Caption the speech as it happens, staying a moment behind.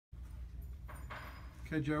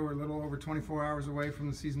Okay, Joe, we're a little over 24 hours away from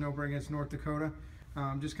the season opener against North Dakota.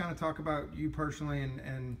 Just kind of talk about you personally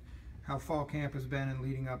and how fall camp has been and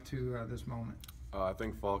leading up to this moment. I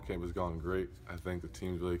think fall camp has gone great. I think the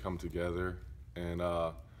team's really come together, and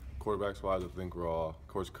quarterbacks-wise, I think we're all. Of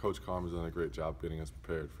course, Coach Conn has done a great job getting us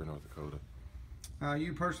prepared for North Dakota.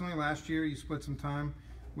 You personally, last year you split some time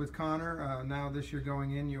with Connor. Now this year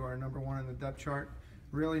going in, you are #1 in the depth chart.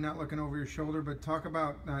 Really not looking over your shoulder, but talk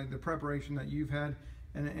about the preparation that you've had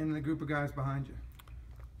and the group of guys behind you.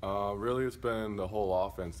 Really, it's been the whole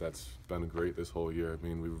offense that's been great this whole year. I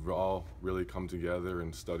mean, we've all really come together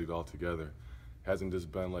and studied all together. It hasn't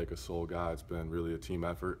just been like a sole guy. It's been really a team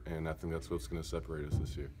effort, and I think that's what's going to separate us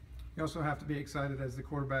this year. You also have to be excited as the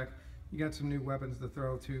quarterback. You got some new weapons to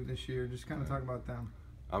throw to this year. Just kind of talk about them.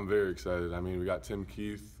 I'm very excited. I mean, we got Tim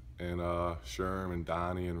Keith and Sherm and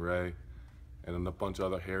Donnie and Ray, and then a bunch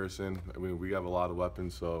of other Harrison. I mean, we have a lot of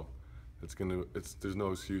weapons, so there's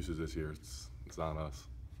no excuses this year. It's on us.